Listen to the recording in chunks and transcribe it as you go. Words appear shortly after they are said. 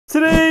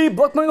Today,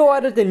 Black Mango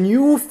added a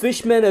new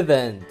fishmen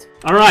event.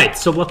 Alright,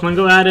 so Black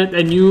Mango added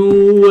a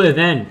new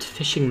event,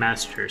 Fishing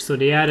Master. So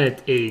they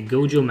added a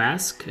Gojo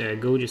mask,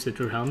 Gojo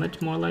Citrus helmet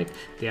more like.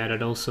 They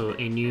added also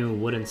a new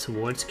wooden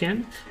sword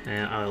skin.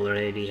 I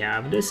already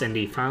have this, and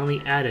they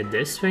finally added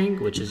this thing,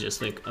 which is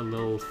just like a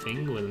little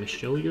thing. Well, let me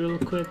show you real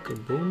quick.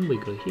 Boom, we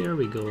go here,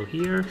 we go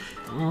here.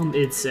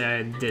 It's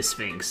this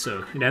thing,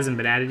 so it hasn't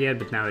been added yet,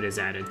 but now it is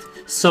added.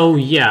 So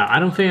yeah, I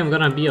don't think I'm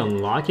gonna be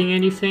unlocking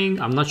anything.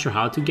 I'm not sure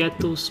how to get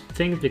those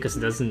things because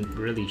it doesn't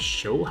really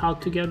show how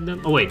to get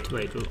them. Oh wait.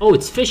 Oh,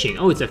 it's fishing.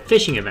 Oh, it's a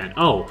fishing event.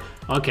 Oh,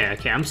 okay,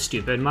 I'm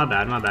stupid. My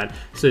bad.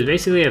 So it's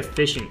basically a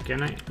fishing.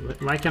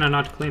 Why can I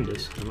not claim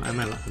this?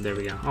 There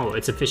we go. Oh,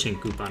 it's a fishing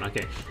coupon.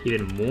 Okay,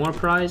 even more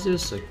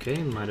prizes.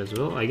 Okay, might as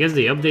well. I guess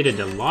they updated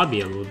the lobby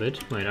a little bit.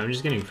 Wait, I'm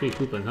just getting free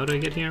coupons. How do I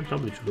get here?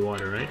 Probably through the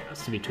water, right?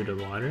 Has to be through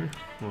the water.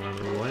 Or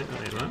what?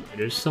 Wait, what?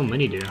 There's so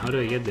many there. How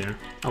do I get there?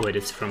 Oh wait,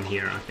 it's from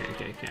here.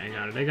 Okay.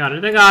 I got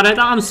it.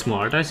 I'm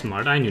smart.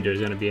 I knew there's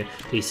gonna be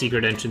a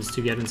secret entrance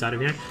to get inside of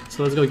here.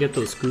 So let's go get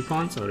those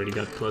coupons. Already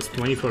got plus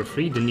 20 for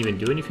free. Didn't even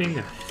do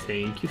anything.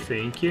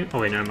 Thank you. Oh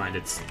wait, never mind.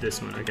 It's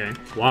this one. Okay.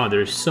 Wow,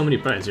 there's so many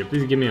prizes here.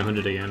 Please give me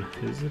 100 again.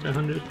 Is it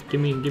 100? Give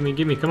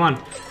me. Come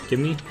on. Give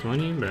me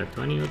 20, bro.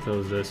 20. What the hell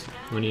is this?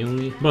 20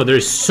 only. Bro,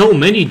 there's so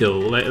many though.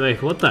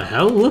 Like what the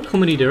hell? Look how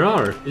many there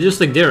are. It's just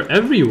like they're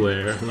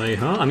everywhere. Like,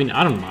 huh? I mean,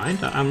 I don't mind.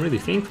 I'm really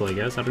thankful, I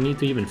guess. I don't need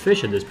to even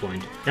fish at this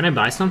point. Can I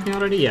buy something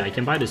already? Yeah, I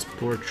can buy this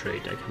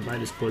portrait.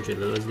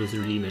 Let's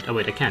redeem it. Oh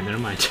wait, I can't. Never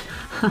mind.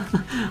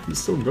 I'm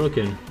still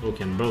broken.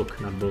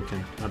 Not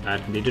broken. Not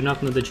bad. They do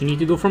not know that you need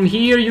to go from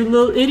here, you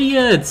little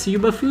idiots, you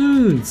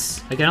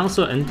buffoons. I can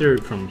also enter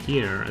from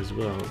here as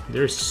well.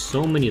 There's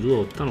so many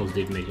little tunnels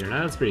they've made here.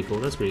 That's pretty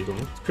cool. It's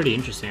pretty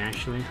interesting,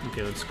 actually.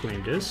 Okay, let's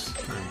claim this.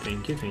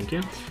 Thank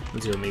you.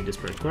 Let's go make this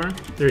parkour.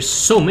 There's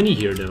so many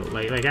here, though.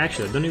 Like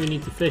actually, I don't even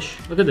need to fish.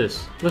 Look at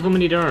this. Look how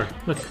many there are.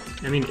 Look.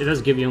 I mean, it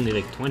does give you only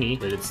like 20,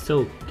 but it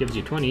still gives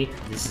you 20.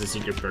 This is a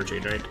secret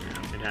portrait, right?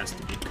 Yeah, it has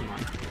to be. Come on.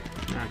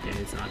 Okay,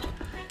 it's not.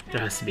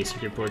 There has to be a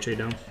secret portrait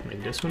though.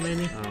 Like this one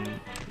maybe?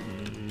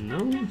 No?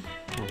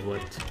 Oh,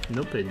 what?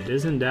 Nope, it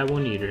isn't that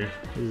one either.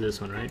 This is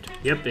this one, right?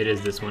 Yep, it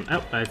is this one.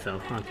 Oh, I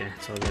fell. Okay,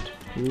 it's all good.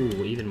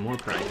 Ooh, even more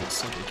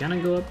prizes. Okay, can I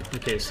go up?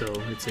 Okay, so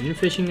it's a new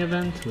fishing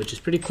event, which is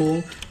pretty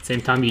cool. Same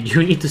time, you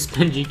do need to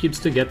spend G-Cubes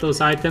to get those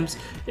items.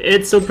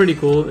 It's still pretty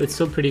cool.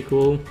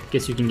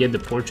 Guess you can get the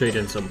portrait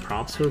and some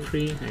props for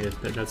free. I guess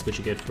that's what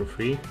you get for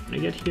free. When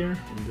I get here,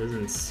 it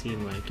doesn't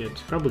seem like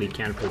it. Probably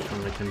can't put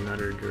from like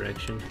another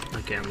direction.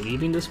 Okay, I'm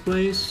leaving this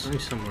place. Going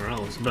somewhere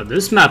else. But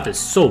this map is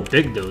so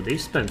big though.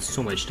 They've spent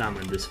so much time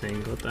on this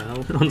thing. What the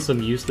hell? On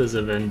some useless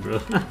event,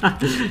 bro.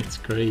 It's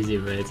crazy,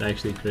 bro. It's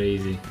actually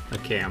crazy.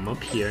 Okay, I'm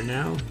up here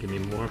now. Give me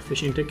more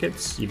fishing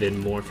tickets. Even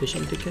more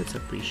fishing tickets.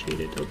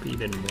 Appreciate it. Oh,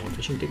 even more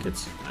fishing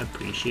tickets.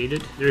 Appreciate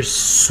it. There's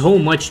so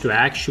much to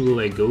actually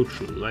like go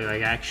through.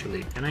 Like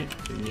actually, can I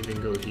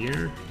even go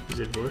here? Is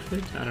it worth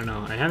it? I don't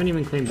know. I haven't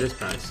even claimed this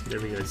prize. There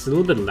we go. It's a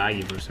little bit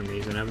laggy for some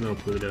reason. I have no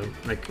clue though.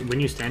 Like when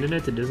you stand in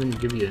it, it doesn't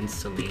give you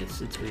instantly.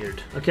 It's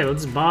weird. Okay,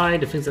 let's buy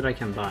the things that I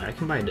can buy. I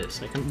can buy this.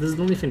 This is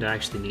the only thing that I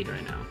actually need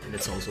right now, and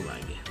it's also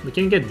laggy. We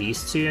can get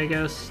these two, I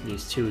guess.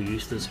 These two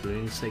useless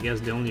runes. I guess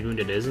the only rune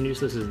that isn't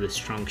useless is the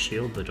strong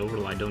shield, but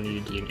overall I don't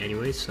need it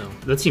anyway. So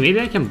let's see. Maybe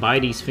I can buy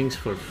these things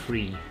for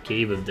free.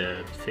 Cave of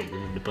the thing,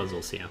 the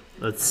puzzles. Yeah.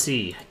 Let's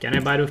see. Can I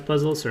buy it with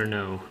puzzles or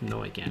no?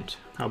 No, I can't.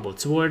 How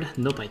about sword?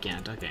 Nope, I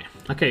can't.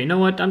 Okay, you know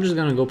what? I'm just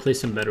gonna go play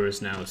some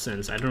Bedwars now,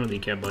 since I don't really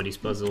care about these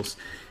puzzles.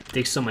 It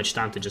takes so much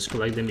time to just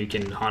collect them. You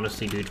can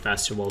honestly do it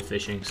faster while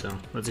fishing, so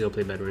let's go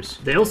play Bedwars.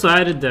 They also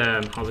added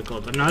how's it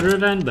called? Another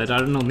event, but I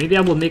don't know. Maybe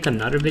I will make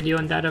another video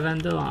on that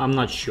event though. I'm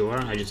not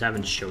sure. I just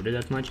haven't showed it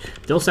that much.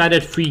 They also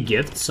added free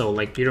gifts. So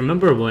like, you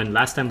remember when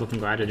last time Black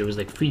Mango added, there was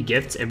like free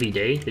gifts every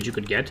day that you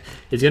could get.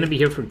 It's gonna be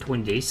here for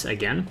 20 days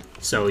again.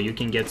 So you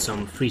can get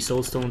some free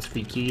soul stones,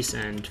 free keys,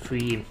 and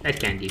free egg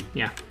candy.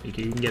 Yeah, you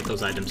can get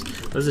those items.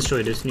 Let's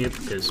destroy this noob,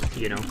 because,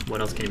 you know, what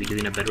else can we do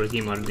in a Bedwars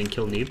game other than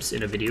kill noobs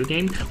in a video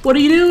game? What are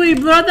you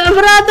doing, brother?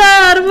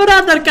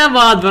 Come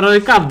on, brother.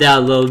 Calm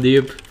down, little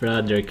noob.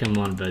 Brother, come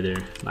on, brother.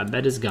 My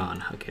bed is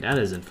gone. Okay, that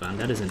isn't fun.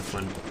 That isn't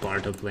fun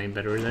part of playing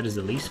Bedwars. That is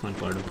the least fun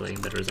part of playing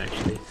Bedwars,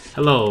 actually.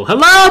 Hello, bro.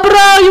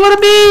 You wanna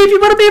beef?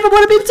 I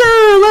wanna beef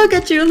too. Look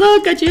at you.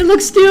 You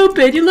look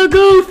stupid. You look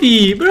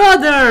goofy.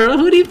 Brother,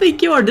 who do you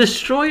think you are?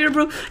 Destroyer,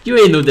 bro? You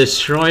ain't no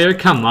destroyer.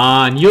 Come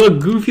on. You're a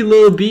goofy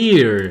little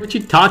beer. What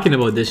you talking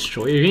about,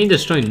 destroyer? You ain't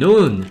destroying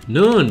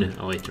none.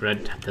 Oh wait,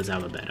 red does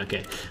have a bed.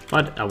 Okay,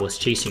 but I was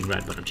chasing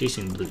red, but I'm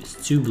chasing blues.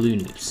 Two blue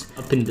noobs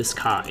up in the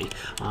sky.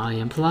 I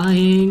am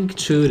flying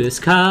through the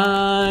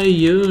sky,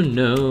 you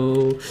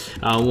know.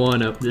 I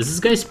wanna. Is this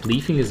guy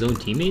spleefing his own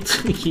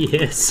teammates?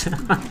 Yes.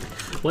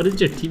 What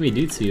did your teammate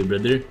do to you,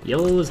 brother?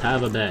 Yellows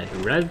have a bed.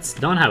 Reds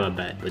don't have a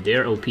bed, but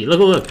they're OP.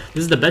 Look.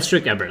 This is the best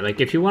trick ever.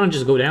 Like, if you want to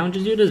just go down,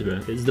 just do this,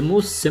 bro. It's the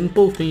most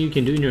simple thing you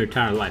can do in your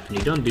entire life. And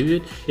you don't do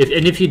it.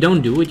 If you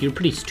don't do it, you're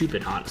pretty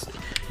stupid, honestly.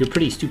 You're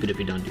pretty stupid if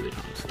you don't do it,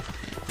 honestly.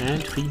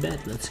 And free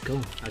bet, let's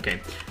go. Okay,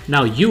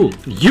 now you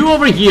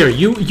over here,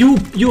 you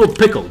a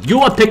pickle,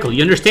 you a pickle,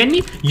 you understand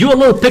me? You a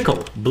little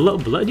pickle.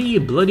 Bloody,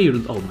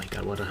 oh my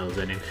god, what the hell is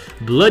that name?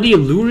 Bloody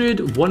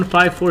Lurid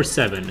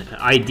 1547.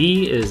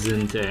 ID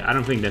isn't, I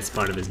don't think that's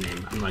part of his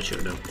name. I'm not sure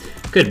though.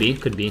 Could be.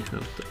 Oh,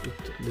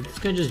 did this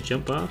guy just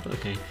jump off?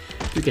 Okay.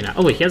 You can.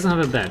 Oh wait, he doesn't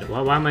have a bed.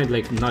 Why am I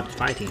like not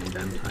fighting him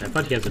then? I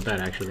thought he has a bed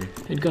actually.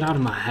 It got out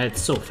of my head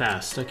so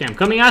fast. Okay, I'm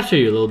coming after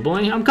you, little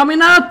boy. I'm coming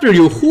after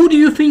you. Who do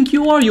you think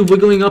you are? You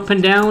wiggling up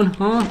and down,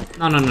 huh?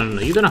 No.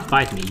 You're gonna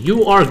fight me.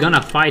 You are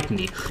gonna fight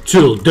me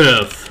till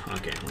death.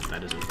 Okay, well,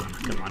 that isn't fun.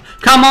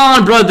 Come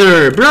on,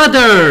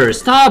 brother.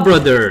 Stop,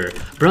 brother.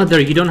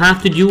 Brother, you don't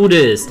have to do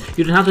this.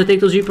 You don't have to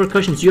take those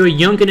repercussions. You're a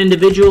young and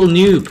individual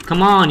noob.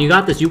 Come on, you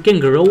got this. You can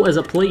grow as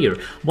a player.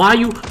 Why are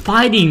you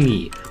fighting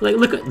me? Like,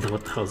 look at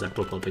what the hell is that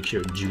profile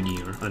picture?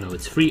 Junior. Oh no,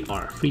 it's free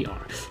RR.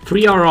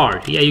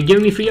 Yeah, you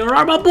giving me free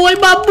RR, my boy.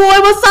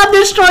 What's up,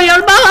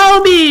 Destroyer? My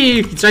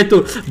homie. He tried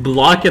to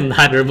block and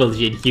ladder and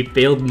he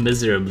failed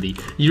miserably.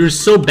 You're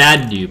so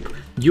bad, noob.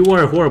 You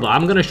are horrible.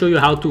 I'm gonna show you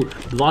how to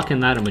block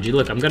and ladder emoji.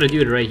 Look, I'm gonna do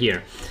it right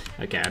here.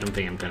 Okay, I don't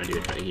think I'm gonna do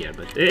it right here,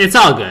 but it's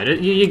all good.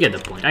 You get the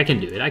point. I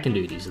can do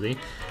it easily.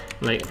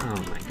 Like, oh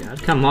my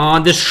god. Come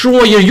on,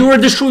 Destroyer. You're a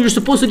Destroyer. You're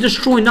supposed to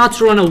destroy, not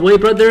to run away,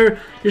 brother.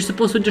 You're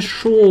supposed to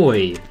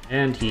destroy.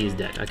 And he's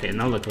dead. Okay,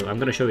 now look, I'm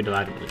gonna show you the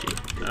ladder emoji.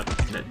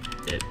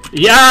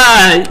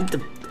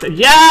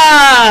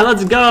 Yeah,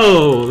 let's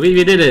go.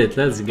 We did it.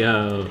 Let's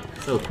go.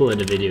 So cool in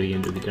the video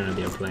game that we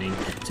currently are playing.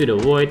 To the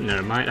void.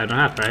 Never mind. I don't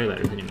have fire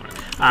letters anymore.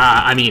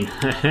 I mean,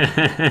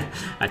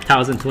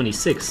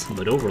 1026,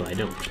 but overall I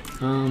don't.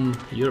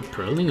 You're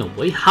pearling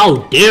away?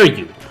 How dare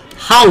you?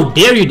 How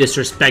dare you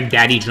disrespect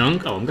Daddy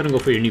Drunk? Oh, I'm gonna go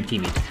for your noob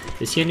teammate.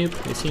 Is he a noob?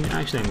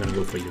 Actually, I'm gonna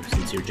go for you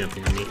since you're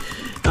jumping on me.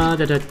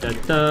 I'm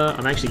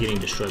actually getting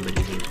destroyed by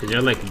these noobs because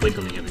they're like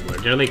wiggling everywhere.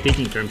 They're like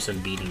taking turns on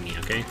beating me,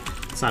 okay?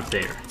 It's not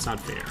fair.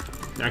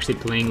 They're actually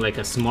playing like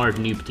a smart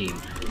noob team.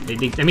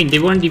 I mean, they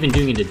weren't even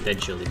doing it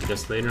eventually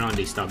because later on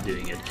they stopped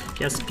doing it.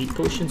 Yes, speed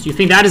potions. You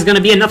think that is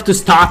gonna be enough to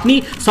stop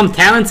me? Some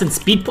talents and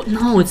speed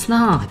No, it's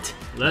not.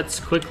 Let's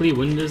quickly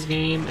win this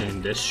game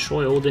and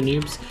destroy all the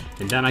noobs,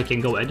 and then I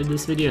can go edit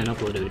this video and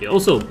upload the video.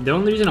 Also, the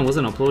only reason I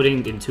wasn't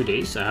uploading in 2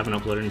 days, I haven't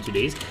uploaded in 2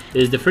 days,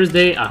 is the first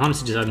day I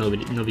honestly just had no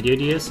video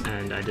ideas,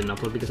 and I didn't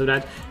upload because of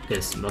that,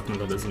 because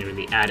Blockmango doesn't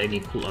really add any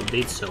cool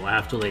updates, so I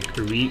have to like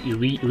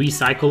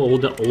recycle all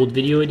the old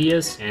video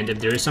ideas, and if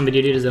there is some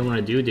video ideas I want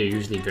to do, they're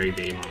usually very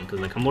long, because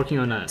like I'm working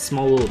on a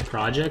small little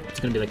project. It's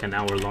gonna be like an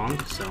hour long,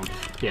 so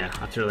yeah,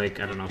 after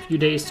like, I don't know, a few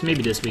days,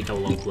 maybe this week I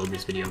will upload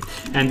this video.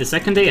 And the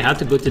second day I had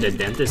to go to the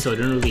dentist, so I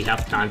didn't really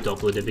have time to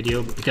upload the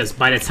video, because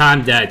by the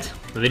time that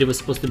the video was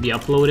supposed to be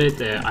uploaded,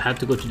 I had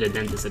to go to the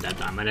dentist at that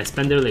time, and I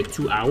spent there like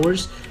 2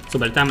 hours, so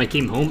by the time I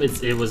came home,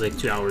 it was like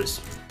 2 hours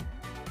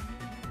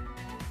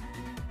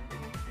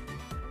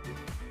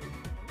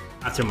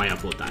after my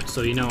upload time.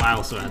 So, you know, I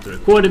also had to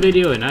record a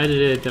video and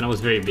edit it, and I was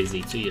very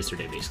busy too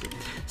yesterday, basically.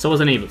 So I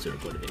wasn't able to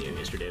record a video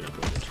yesterday and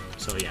upload it.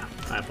 So yeah,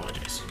 I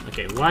apologize.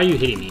 Okay, why are you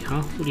hitting me,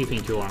 huh? Who do you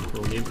think you are,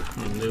 little noob?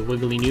 Little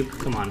wiggly noob?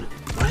 Come on.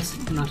 Why is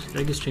it not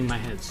registering my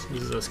heads?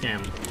 This is a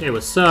scam. Hey,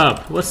 what's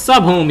up? What's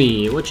up,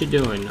 homie? What you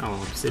doing?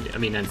 Oh, obsidian. I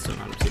mean, endstone,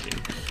 not obsidian.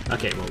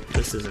 Okay, well,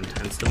 this isn't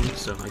endstone,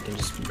 so I can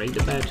just break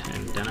the bed,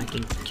 and then I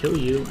can kill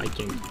you.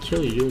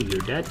 You're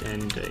dead,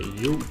 and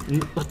you...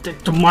 What the...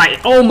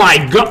 Oh my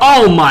god!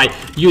 Oh my...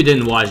 You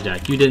didn't watch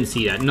that. You didn't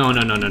see that. No.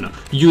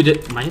 You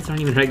did... My hits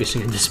aren't even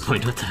registering at this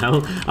point. What the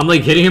hell? I'm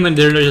like hitting him, and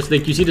they're just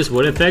like, you see this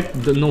word effect?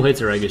 No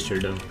hits are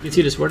registered, though. You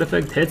see this word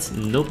effect? Hits?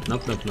 Nope.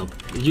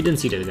 You didn't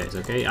see that, guys,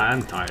 okay?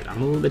 I'm tired.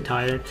 I'm a little bit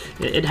tired.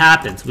 It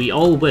happens. We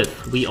all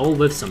whiff. We all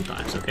whiff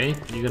sometimes, okay?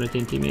 You gonna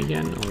TNT me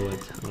again, or what?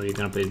 Or are you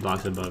gonna place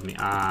blocks above me?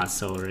 Ah,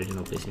 so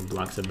original, placing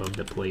blocks above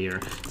the player.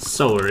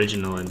 So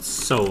original and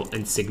so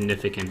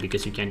insignificant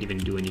because you can't even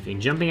do anything.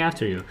 Jumping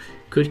after you.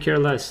 Could care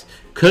less.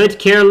 Could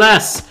care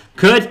less,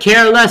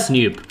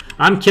 noob.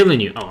 I'm killing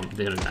you. Oh,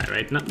 they're gonna die,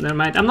 right? No, never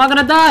mind. I'm not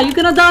gonna die. You're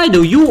gonna die,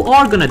 though. You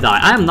are gonna die.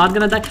 I am not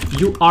gonna die.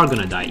 You are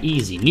gonna die.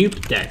 Easy.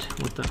 Noob dead.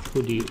 What the?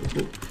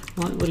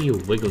 What are you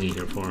wiggling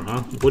here for,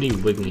 huh? What are you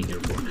wiggling here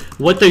for?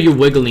 What are you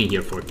wiggling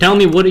here for? Tell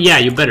me what... Yeah,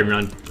 you better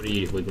run. What are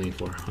you wiggling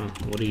for, huh?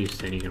 What are you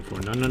standing here for?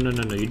 No.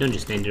 You don't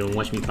just stand there and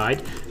watch me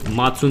fight.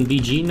 Matsun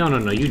BG? No.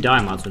 You die,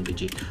 Matsun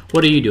BG.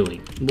 What are you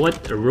doing?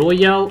 What?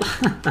 Royale?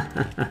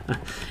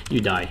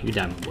 You die,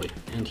 my boy.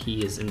 And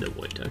he is in the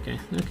void. Okay.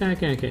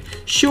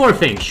 Sure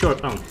thing. Sure.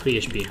 Oh,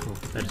 3 HP. Oh,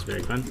 that is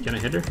very fun. Can I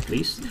hit her,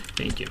 please?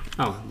 Thank you.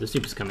 Oh, this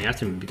dude is coming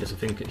after me because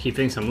he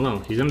thinks I'm low.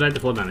 He's gonna die to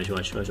full damage.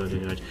 Watch.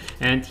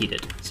 And he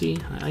did. See,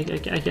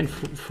 I can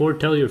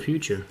foretell your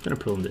future. I'm gonna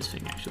pull in this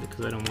thing actually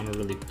because I don't want to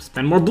really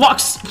spend more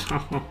blocks.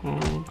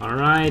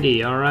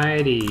 Alrighty.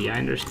 I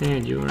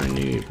understand. You are a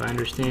noob. I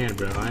understand,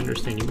 bro. I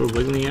understand. You were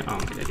wiggling it. Oh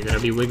my god, you're gonna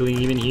be wiggling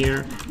even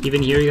here.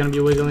 Even here, you're gonna be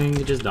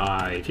wiggling. Just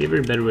die.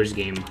 Favorite Bedwars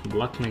game.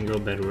 Blockmango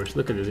Bedwars.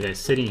 Look at this guy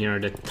sitting here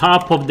at the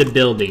top of the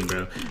building,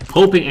 bro.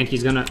 Hoping, and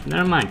he's gonna.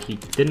 Never mind. He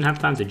didn't have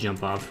time to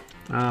jump off.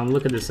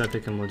 Look at this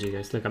epic emoji,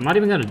 guys. Look, I'm not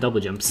even gonna double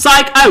jump.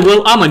 Psych! I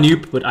will! I'm a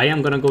noob, but I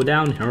am gonna go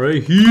down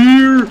right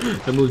here.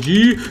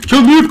 MLG.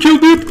 Kill noob! Kill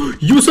noob!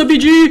 Yusa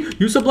BG!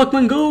 Yusa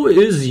Blackman Go!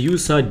 Is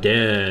Yusa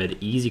dead?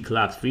 Easy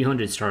claps.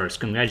 300 stars.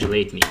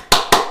 Congratulate me.